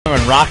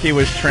when Rocky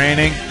was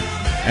training,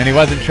 and he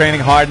wasn't training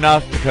hard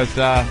enough because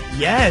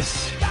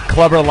yes,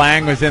 Clubber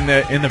Lang was in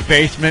the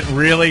basement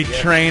really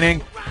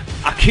training.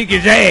 I'll kick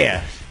his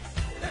ass.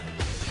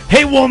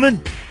 Hey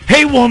woman,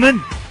 why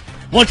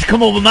don't you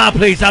come over to my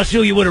place? I'll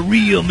show you what a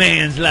real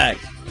man's like.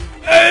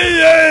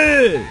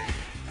 Hey.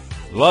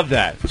 Love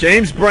that.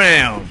 James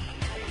Brown.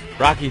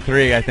 Rocky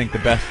 3, I think the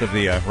best of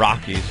the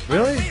Rockies.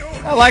 Really?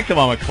 I like the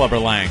one with Clubber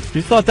Lang.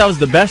 You thought that was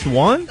the best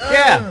one?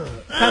 Yeah.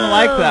 Kind of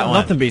like that one.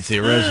 Nothing beats the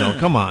original.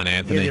 Come on,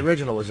 Anthony. Yeah, the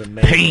original was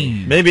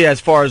amazing. Maybe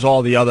as far as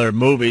all the other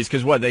movies,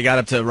 because they got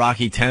up to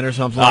Rocky 10 or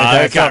something like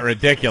that. It got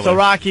ridiculous. So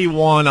Rocky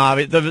 1,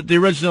 obviously, the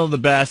original the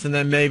best, and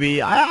then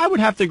maybe I would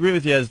have to agree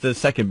with you as the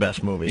second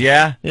best movie.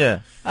 Yeah? Yeah.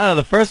 I don't know,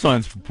 the first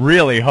one's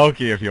really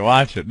hokey if you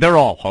watch it. They're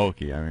all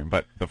hokey, I mean,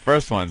 but the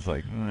first one's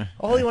like...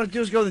 All you want to do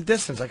is go the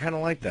distance. I kind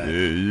of like that.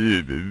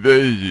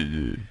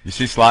 You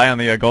see Sly on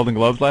the Golden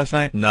Globes last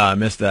night? No, I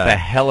missed that. The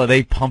hell are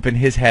they pumping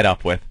his head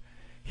up with?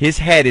 His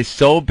head is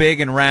so big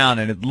and round,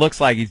 and it looks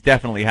like he's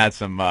definitely had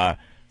some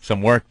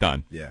work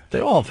done. Yeah. They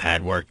all have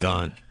had work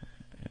done.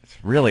 It's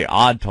really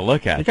odd to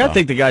look at. You got to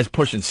think the guy's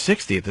pushing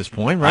 60 at this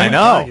point, right? I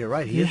know. Oh, you're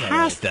right. He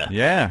has to.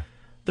 Yeah.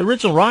 The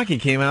original Rocky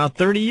came out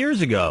 30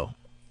 years ago.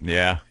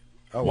 Yeah.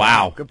 Oh,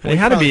 wow. Good point. He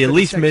had to be at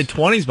Probably least 56.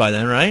 mid-20s by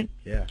then, right?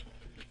 Yeah.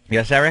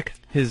 Yes, Eric?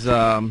 His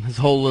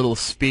whole little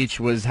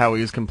speech was how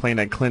he was complaining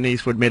that Clint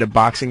Eastwood made a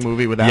boxing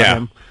movie without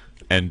him.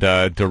 And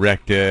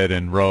directed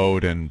and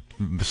wrote and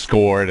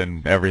scored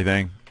and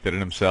everything. Did it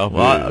himself.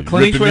 Well,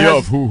 Clint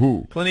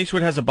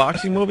Eastwood has a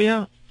boxing movie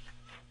out?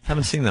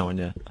 Haven't seen that one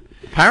yet.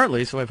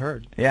 Apparently, so I've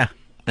heard. Yeah.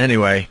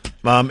 Anyway,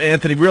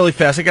 Anthony, really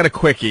fast, I got a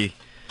quickie.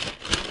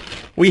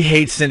 We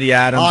hate Cindy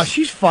Adams. Oh,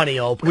 she's funny,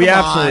 Ope. We Come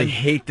absolutely on.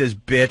 hate this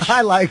bitch.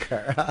 I like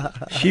her.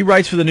 She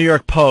writes for the New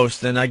York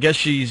Post, and I guess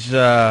she's...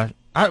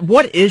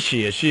 what is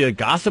she? Is she a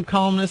gossip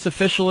columnist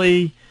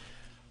officially?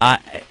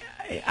 I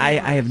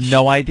have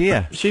no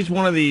idea. She's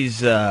one of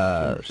these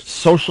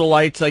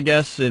socialites, I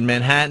guess, in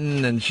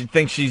Manhattan, and she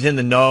thinks she's in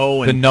the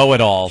know. And The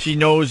know-it-all. she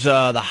knows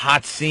the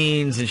hot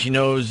scenes, and she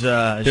knows...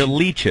 They're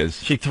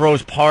leeches. She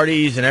throws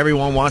parties, and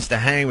everyone wants to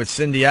hang with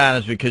Cindy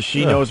Adams because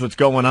she knows what's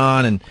going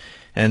on,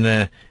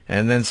 and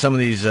then some of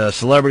these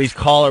celebrities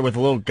call her with a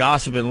little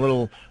gossip and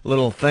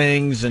little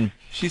things, and...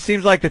 She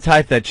seems like the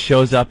type that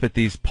shows up at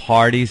these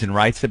parties and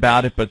writes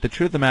about it, but the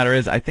truth of the matter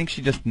is I think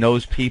she just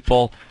knows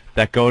people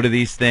that go to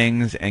these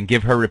things and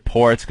give her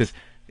reports because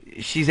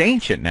she's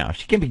ancient now.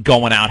 She can't be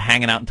going out,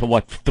 hanging out until,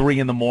 3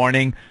 in the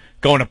morning,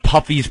 going to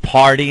Puffy's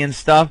party and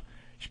stuff.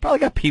 She's probably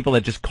got people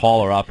that just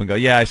call her up and go,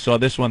 yeah, I saw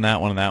this one,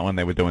 that one, and that one.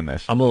 They were doing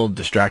this. I'm a little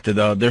distracted,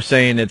 though. They're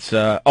saying it's...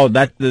 that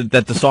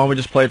the song we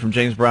just played from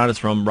James Brown is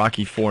from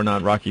Rocky 4,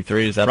 not Rocky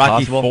 3. Is that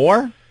Rocky possible?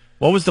 4?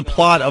 What was the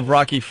plot of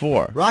Rocky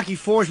 4? Rocky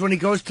 4 is when he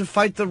goes to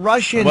fight the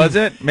Russians. Was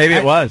it? Maybe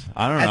it was.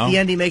 I don't know. At the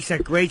end, he makes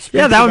that great speech.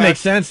 Yeah, that would about- make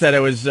sense that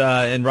it was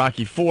in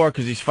Rocky 4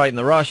 because he's fighting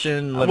the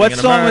Russian, living What in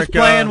song America.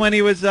 was playing when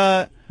he was...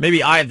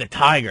 Maybe Eye of the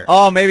Tiger.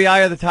 Oh, maybe Eye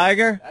of the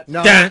Tiger?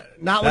 No, Dun,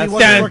 not when he that's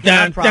wasn't dun, working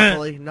dun, out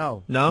properly.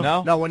 No. No?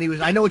 No? No, when he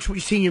was... I know which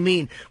scene you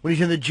mean. When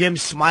he's in the gym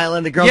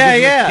smiling, the girl Yeah,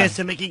 gives him yeah. a kiss,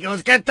 and Mickey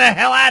goes, get the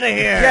hell out of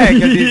here. Yeah,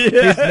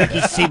 because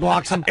Mickey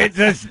C-blocks him. it's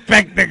a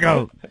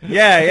spectacle.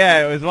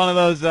 Yeah, it was one of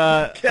those...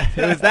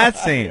 it was that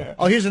scene.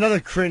 Oh, here's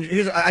another cringe.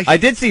 I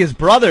did see his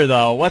brother,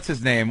 though. What's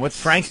his name? What's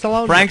Frank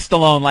Stallone? Frank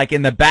Stallone, like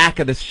in the back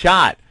of the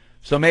shot.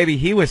 So maybe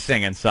he was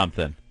singing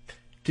something.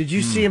 Did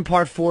you see in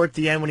part 4 at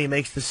the end when he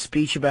makes the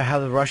speech about how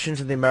the Russians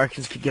and the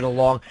Americans could get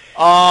along?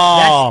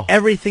 Oh. That's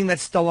everything that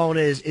Stallone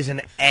is an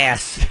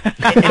ass.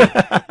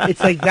 It's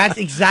like that's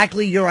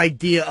exactly your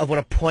idea of what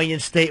a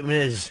poignant statement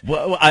is.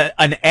 Well,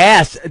 an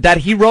ass that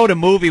he wrote a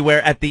movie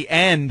where at the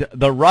end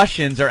the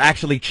Russians are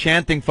actually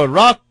chanting for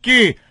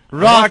Rocky,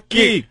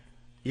 Rocky.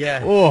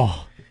 Yeah.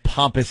 Oh,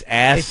 pompous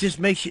ass. It just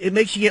makes you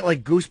get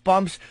like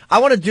goosebumps. I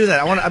want to do that.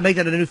 I want to make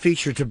that a new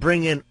feature to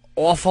bring in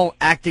awful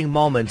acting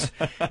moments,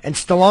 and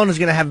Stallone is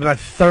going to have about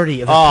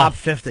 30 of the top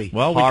 50.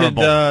 Well, we could,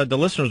 the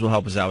listeners will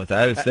help us out with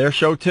that. It's their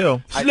show,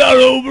 too. It's not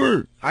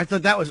over. I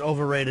thought that was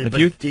overrated, If but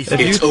you- decent.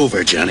 It's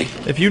over, Johnny.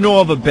 If you know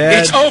of a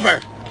bad... It's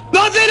over.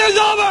 Nothing is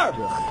over.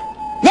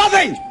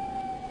 Nothing.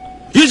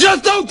 You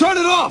just don't turn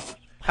it off.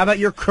 How about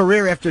your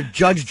career after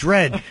Judge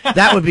Dredd?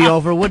 That would be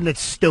over, wouldn't it,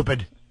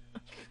 stupid?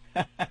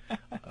 We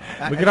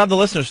could have the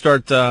listeners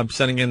start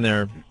sending in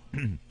their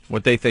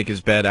what they think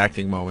is bad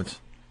acting moments.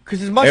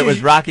 Because as much It as was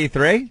you- Rocky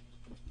 3?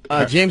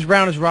 James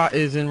Brown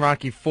is in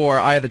Rocky 4.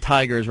 Eye of the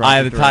Tiger is Rocky Eye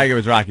of the 3. Tiger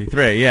was Rocky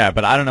 3, yeah,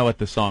 but I don't know what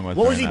the song was.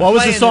 What was during he- that. What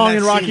was the playing song in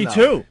in that Rocky scene,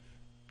 2?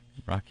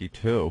 Rocky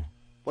 2.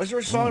 Was there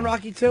a song in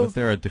Rocky 2? Was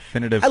there a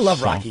definitive I love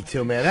song? Rocky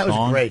 2, man. That was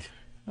song? great.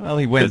 Well,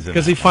 he wins.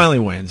 Because he finally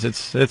wins.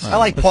 It's I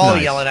like it's Paul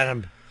nice. yelling at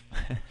him.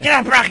 Get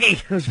up, Rocky!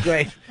 It was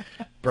great.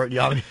 Burt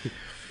Young.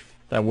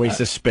 That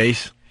waste of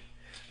space.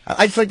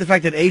 I just like the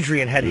fact that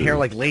Adrian had hair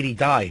like Lady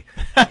Di.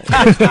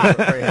 I was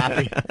very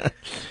happy.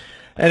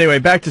 Anyway,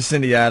 back to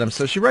Cindy Adams.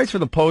 So she writes for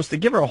the Post. They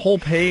give her a whole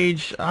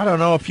page, I don't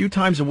know, a few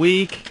times a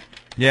week.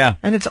 Yeah.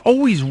 And it's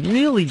always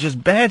really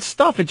just bad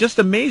stuff. It just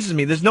amazes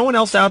me. There's no one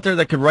else out there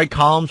that could write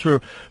columns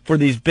for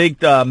these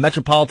big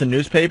metropolitan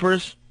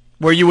newspapers.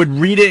 where you would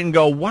read it and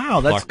go,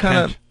 "Wow, that's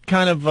Clark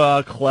kind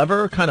of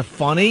clever, kind of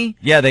funny."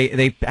 Yeah,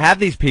 they have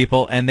these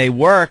people, and they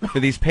work for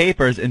these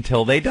papers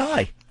until they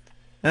die.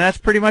 And that's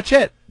pretty much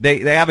it. They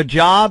have a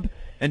job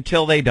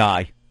until they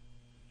die.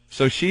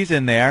 So she's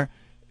in there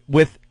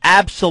with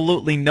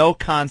absolutely no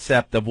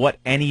concept of what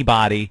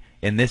anybody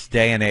in this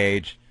day and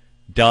age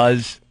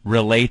does,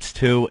 relates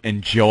to,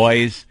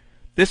 enjoys.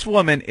 This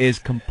woman is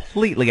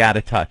completely out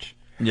of touch.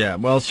 Yeah,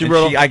 well, she And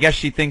wrote. I guess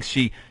she thinks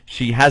she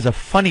has a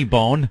funny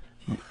bone.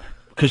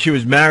 Because she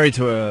was married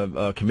to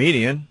a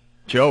comedian,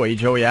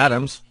 Joey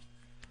Adams.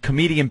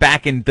 Comedian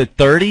back in the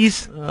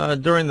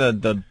 30s? During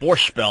the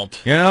Borscht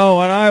Belt. You know,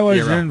 when I was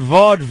Era. in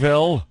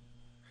vaudeville.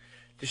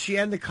 Does she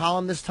end the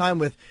column this time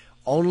with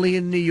 "Only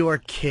in New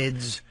York,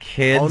 kids"?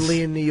 Kids.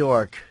 Only in New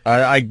York.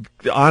 I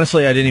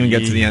honestly, I didn't even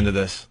get to the end of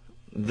this.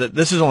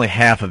 This is only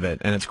half of it,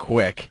 and it's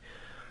quick.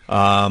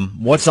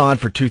 What's on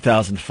for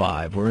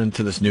 2005? We're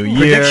into this new year.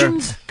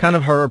 Predictions? Kind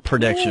of her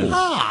predictions.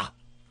 Ah.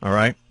 All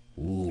right?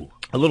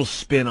 A little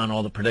spin on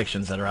all the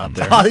predictions that are out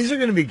there. Oh, these are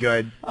going to be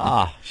good.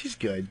 Ah, She's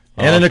good.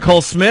 Anna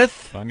Nicole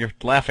Smith on your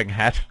laughing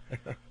hat.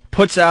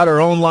 puts out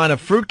her own line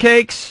of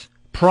fruitcakes.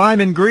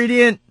 Prime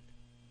ingredient,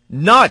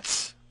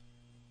 nuts.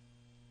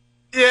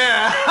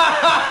 Yeah.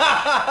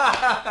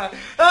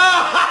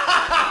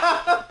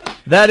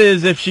 That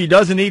is if she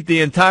doesn't eat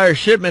the entire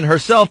shipment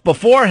herself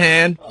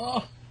beforehand.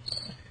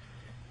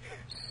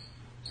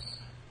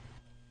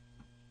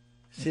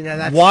 See, now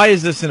that's, Why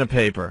is this in a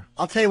paper?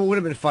 I'll tell you what would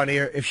have been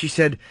funnier if she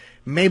said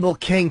Mabel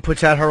King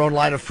puts out her own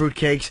line of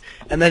fruitcakes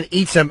and then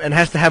eats them and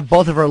has to have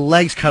both of her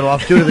legs cut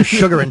off due to the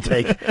sugar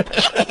intake.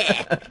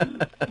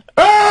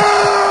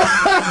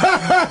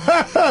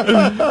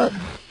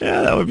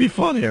 Yeah, that would be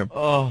funnier.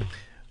 Oh.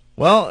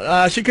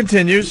 Well, she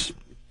continues.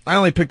 I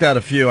only picked out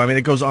a few. I mean,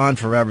 it goes on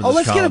forever. Oh, this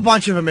let's get a column.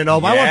 bunch of them in,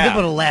 Obe. I want Yeah.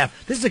 people to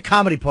laugh. This is a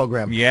comedy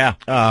program. Yeah.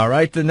 All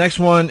right, the next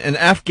one, an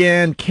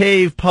Afghan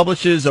cave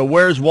publishes a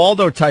Where's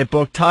Waldo type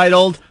book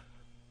titled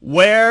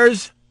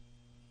Where's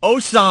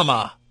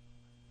Osama?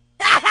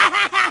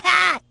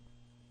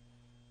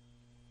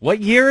 What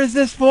year is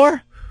this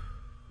for?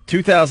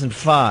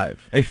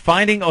 2005. A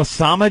Finding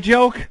Osama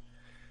joke?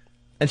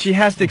 And she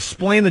has to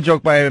explain the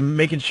joke by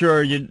making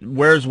sure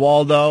where's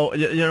Waldo?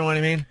 You know what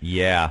I mean?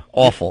 Yeah.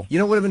 Awful. You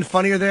know what would have been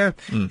funnier there?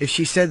 If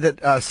she said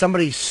that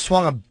somebody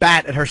swung a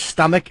bat at her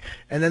stomach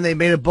and then they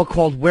made a book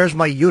called Where's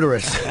My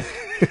Uterus?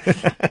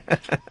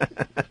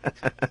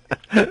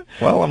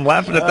 Well, I'm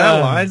laughing at that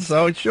line,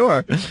 so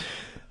sure.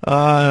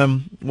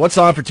 What's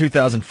on for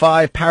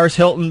 2005? Paris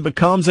Hilton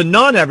becomes a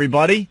nun,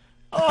 everybody.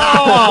 Oh,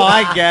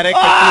 I get it.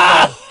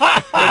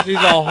 'Cause she's a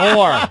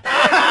whore.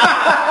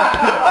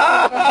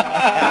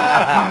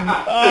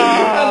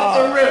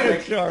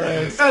 That's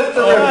terrific.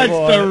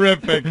 That's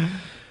terrific.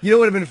 You know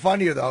what would have been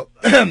funnier, though?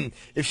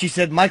 If she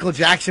said Michael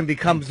Jackson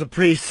becomes a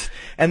priest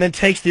and then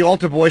takes the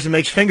altar boys and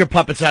makes finger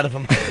puppets out of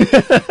them.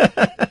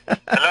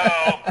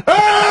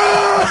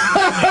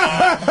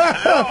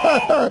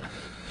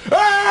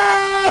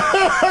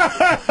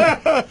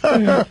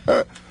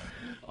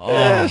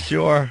 Yeah,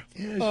 sure.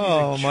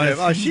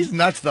 She's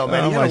nuts, though,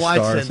 man. Oh, You gotta my watch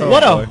stars. Cindy. Oh,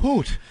 What a boy.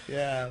 hoot.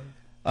 Yeah.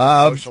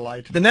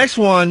 Socialite. The next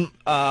one,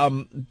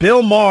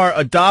 Bill Maher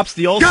adopts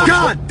the Olsen.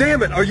 God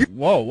damn it! Are you?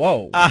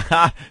 Whoa.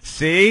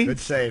 See? Good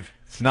save.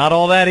 It's not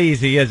all that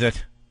easy, is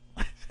it?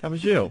 That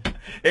was you.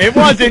 It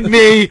wasn't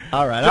me.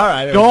 All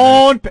right.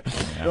 Don't.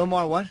 Bill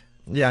Maher, what?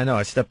 Yeah, I know.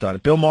 I stepped on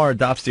it. Bill Maher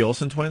adopts the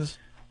Olsen twins.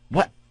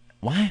 What?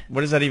 What?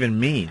 What does that even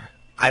mean?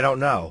 I don't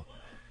know.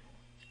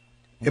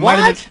 It might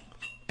have been-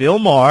 Bill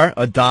Maher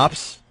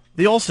adopts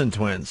the Olsen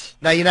twins.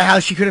 Now, you know how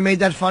she could have made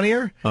that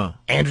funnier? Huh.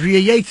 Andrea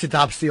Yates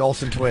adopts the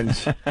Olsen twins.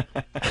 See,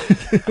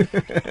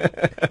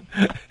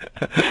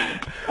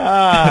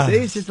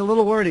 it's just a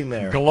little wording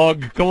there.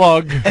 Glug,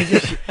 glug.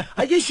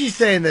 I guess she's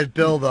saying that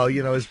Bill, though,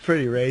 is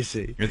pretty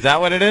racy. Is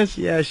that what it is?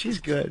 Yeah, she's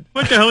good.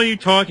 What the hell are you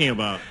talking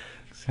about?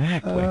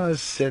 Exactly. Oh,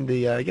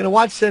 Cindy.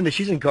 Watch Cindy.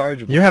 She's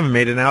incorrigible. You haven't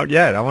made it out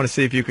yet. I want to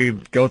see if you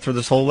could go through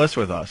this whole list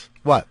with us.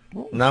 What?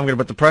 Now I'm going to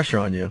put the pressure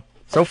on you.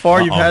 So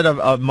far, you've had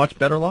a much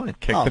better line.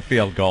 Kick the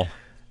field goal.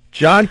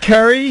 John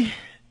Kerry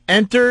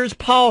enters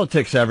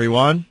politics,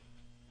 everyone.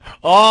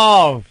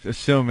 Oh,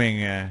 assuming,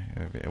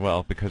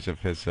 because of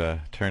his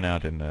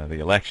turnout in the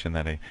election,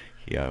 that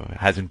he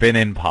hasn't been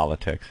in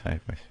politics.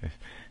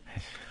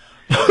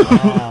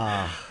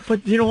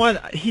 But you know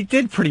what? He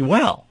did pretty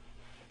well.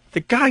 The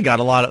guy got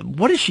a lot of...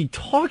 What is she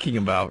talking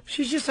about?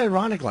 She's just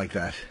ironic like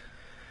that.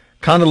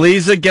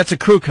 Condoleezza gets a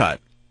crew cut.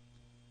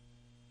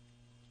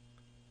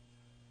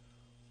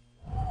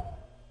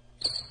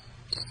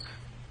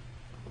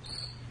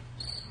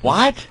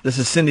 What? This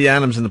is Cindy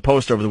Adams in the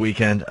Post over the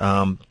weekend.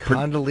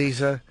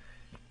 Condoleezza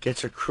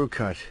gets a crew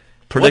cut.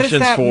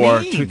 Predictions that for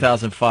mean?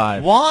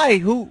 2005. Why?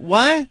 Who?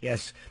 What?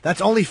 Yes.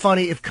 That's only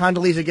funny if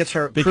Condoleezza gets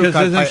her crew Because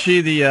cut. isn't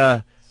she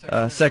the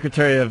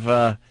Secretary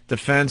of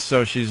Defense,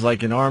 so she's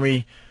like an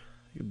Army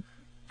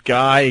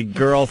guy,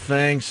 girl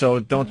thing, so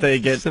don't they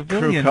get crew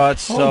Civilian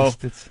cuts?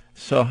 post.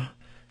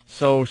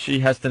 So she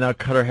has to now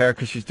cut her hair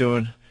because she's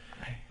doing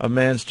a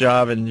man's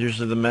job, and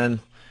usually the men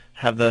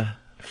have the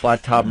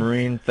flat top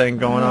marine thing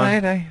going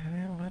on.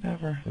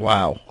 Whatever.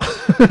 Wow.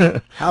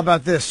 How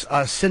about this?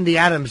 Cindy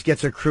Adams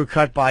gets her crew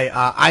cut by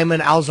Ayman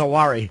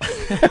Al-Zawahiri.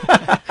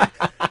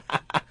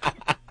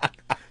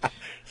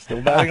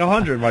 Still batting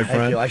 100, my Thank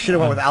friend. you. I should have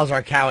went with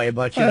Al-Zarqawi,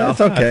 but you know.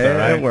 That's okay. That's all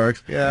right. It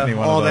works. Yeah, Any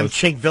one all of them those.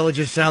 chink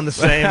villages sound the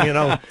same, you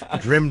know.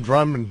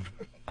 Drum, and...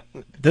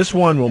 This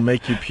one will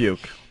make you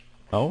puke.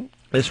 Oh?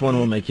 This one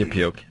will make you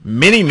puke.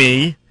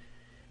 Mini-Me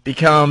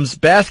becomes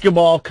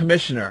basketball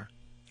commissioner.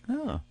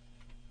 Oh.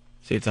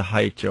 See, it's a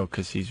height joke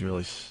because he's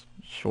really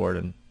short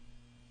and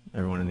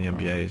everyone in the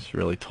NBA is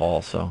really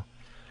tall, so.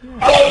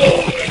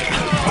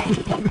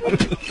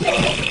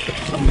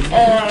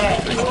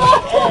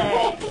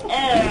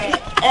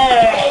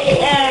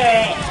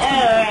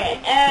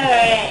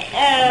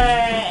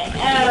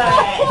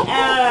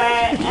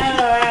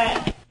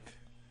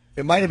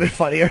 It might have been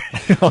funnier.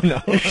 Oh, no.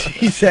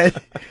 He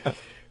said,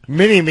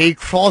 Mini-Me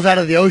crawls out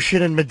of the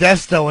ocean in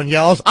Modesto and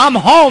yells, "I'm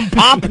home,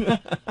 Pop!"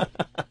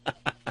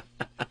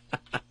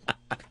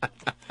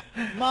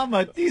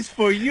 Mama, these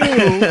for you.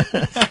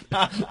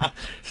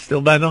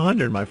 Still batting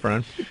 100, my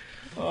friend.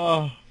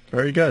 Oh,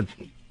 very good.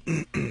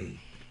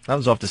 That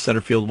was off the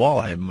center field wall,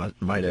 I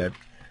might add.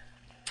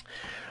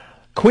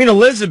 Queen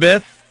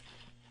Elizabeth,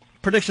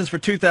 predictions for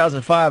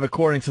 2005,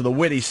 according to the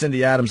witty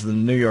Cindy Adams of the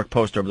New York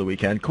Post over the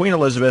weekend. Queen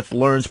Elizabeth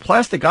learns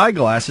plastic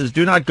eyeglasses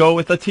do not go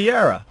with a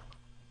tiara.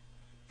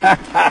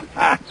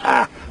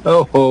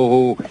 Oh,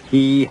 ho,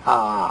 hee,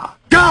 ha.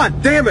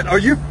 God damn it, are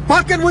you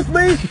fucking with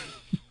me?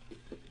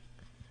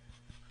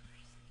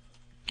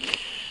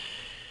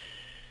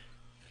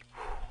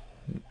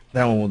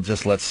 That one we'll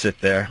just let sit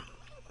there.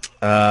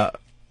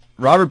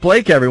 Robert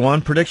Blake,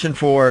 everyone, prediction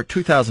for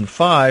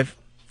 2005.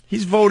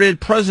 He's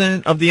voted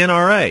president of the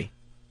NRA.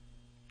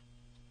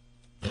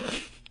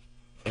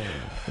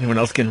 Anyone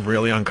else getting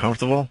really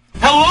uncomfortable?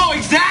 Hello,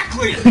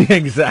 exactly!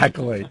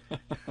 Exactly.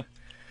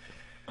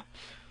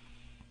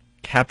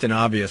 Captain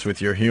Obvious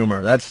with your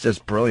humor. That's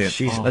just brilliant.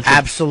 She's That's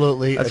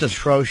absolutely that's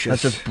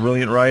atrocious. That's just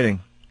brilliant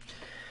writing.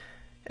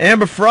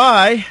 Amber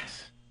Fry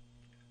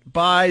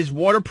buys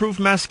waterproof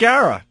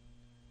mascara.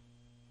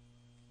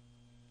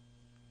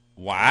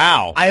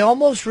 Wow. I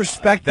almost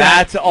respect that,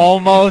 That's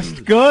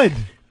almost good.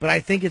 but I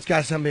think it's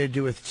got something to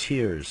do with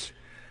tears.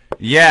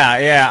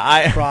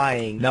 Yeah.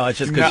 Crying. No, it's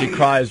just because she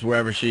cries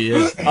wherever she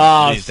is.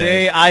 Oh, these see,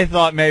 days. I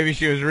thought maybe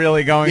she was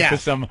really going Yeah. for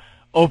some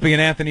Opie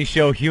and Anthony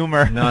show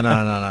humor.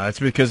 No. It's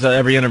because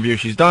every interview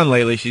she's done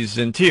lately, she's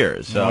in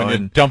tears. So When you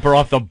and- dump her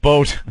off the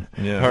boat,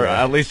 Yeah, her,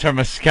 right. at least her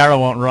mascara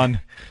won't run.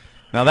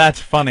 Now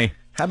that's funny.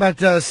 How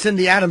about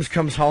Cindy Adams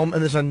comes home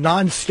and there's a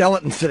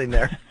non-skeleton sitting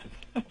there?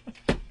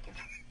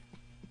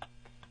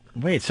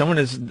 wait, someone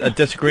is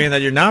disagreeing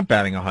that you're not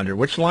batting 100.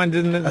 Which line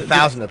didn't it?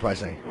 1,000, they're probably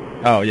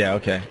saying. Oh, yeah,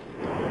 okay.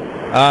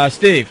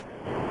 Steve,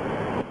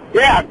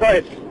 Yeah,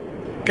 good.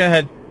 go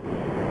ahead.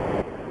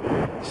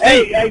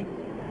 Hey,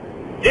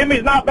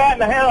 Jimmy's not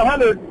batting ahead of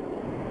 100.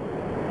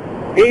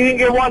 He didn't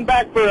get one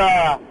back for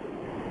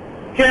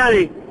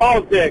charity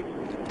politics.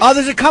 Oh,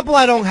 there's a couple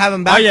I don't have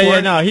him back Oh, yeah,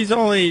 for. no, he's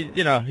only,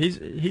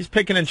 he's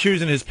picking and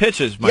choosing his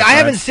pitches, my Yeah, I friend.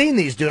 haven't seen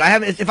these, dude. I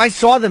haven't. If I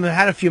saw them and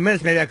had a few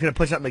minutes, maybe I could have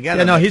put something together.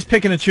 Yeah, no, he's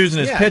picking and choosing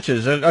his Yeah.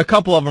 pitches. A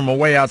couple of them are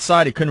way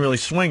outside. He couldn't really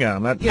swing at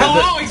them.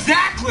 Hello,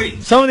 exactly!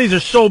 Some of these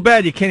are so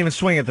bad you can't even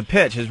swing at the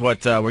pitch, is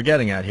what we're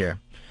getting at here.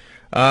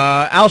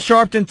 Al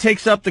Sharpton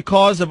takes up the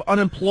cause of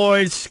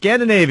unemployed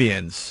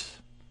Scandinavians.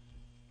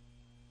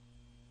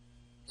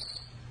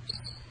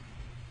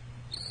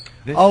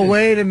 Oh,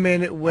 wait a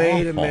minute,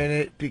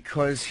 awful.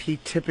 because he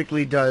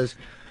typically does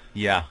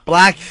Yeah.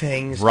 black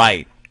things,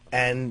 Right.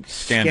 and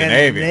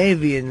Scandinavian.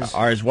 Scandinavians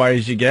Are as white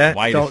as you get.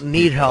 Whitest don't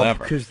need people help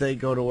ever. because they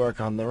go to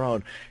work on their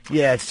own.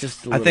 Yeah, it's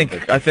just a I little think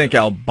bit,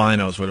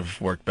 albinos would have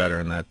worked better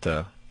in that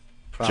joke.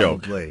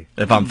 probably.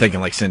 If I'm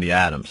thinking like Cindy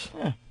Adams.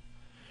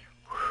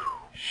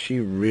 She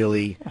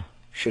really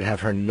should have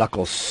her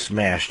knuckles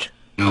smashed.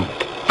 You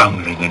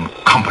bungling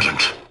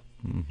incompetent.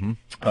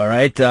 All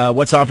right,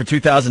 what's on for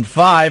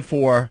 2005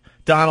 for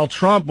Donald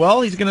Trump?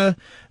 Well, he's going to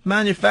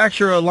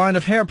manufacture a line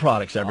of hair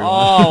products, everyone.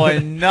 Oh,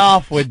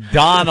 enough with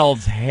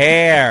Donald's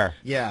hair.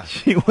 Yeah.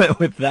 He went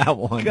with that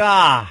one.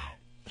 God.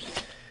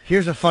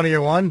 Here's a funnier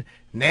one.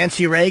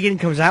 Nancy Reagan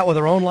comes out with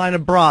her own line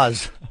of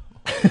bras.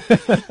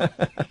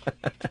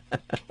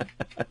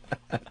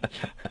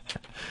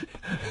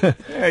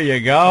 There you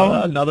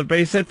go. Another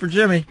base hit for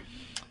Jimmy.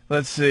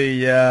 Let's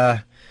see.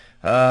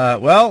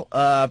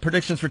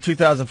 Predictions for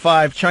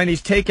 2005.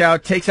 Chinese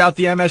takeout takes out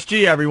the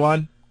MSG,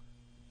 everyone.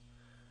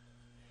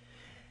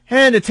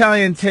 And the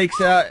Italian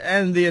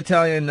takeout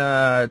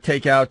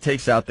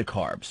takes out the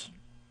carbs.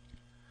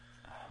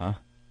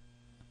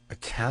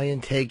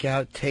 Italian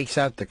takeout takes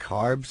out the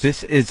carbs.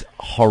 This is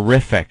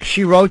horrific.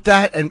 She wrote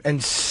that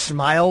and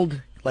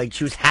smiled like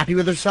she was happy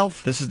with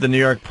herself. This is the New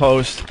York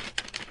Post.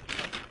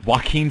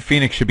 Joaquin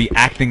Phoenix should be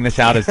acting this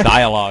out as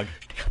dialogue.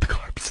 The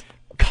carbs.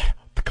 God,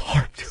 the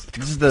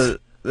carbs.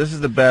 This is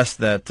the best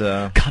that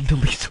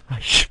Condoleezza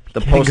Rice.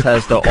 the Post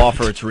has to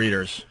offer its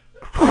readers.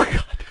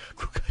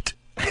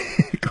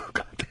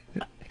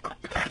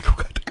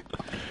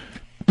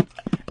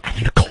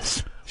 And the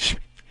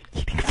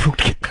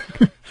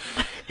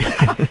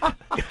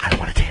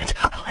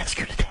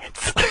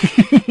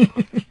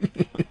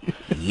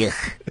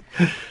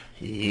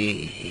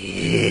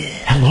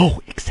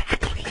Hello,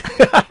 exactly.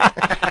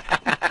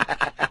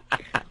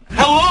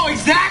 Hello,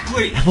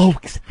 exactly. Hello,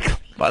 exactly.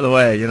 By the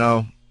way,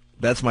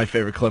 that's my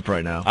favorite clip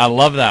right now. I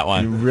love that You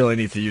one. really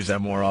need to use that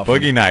more often.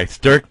 Boogie Nights,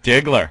 Dirk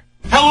Diggler.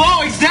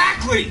 Hello,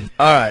 exactly.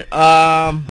 All right.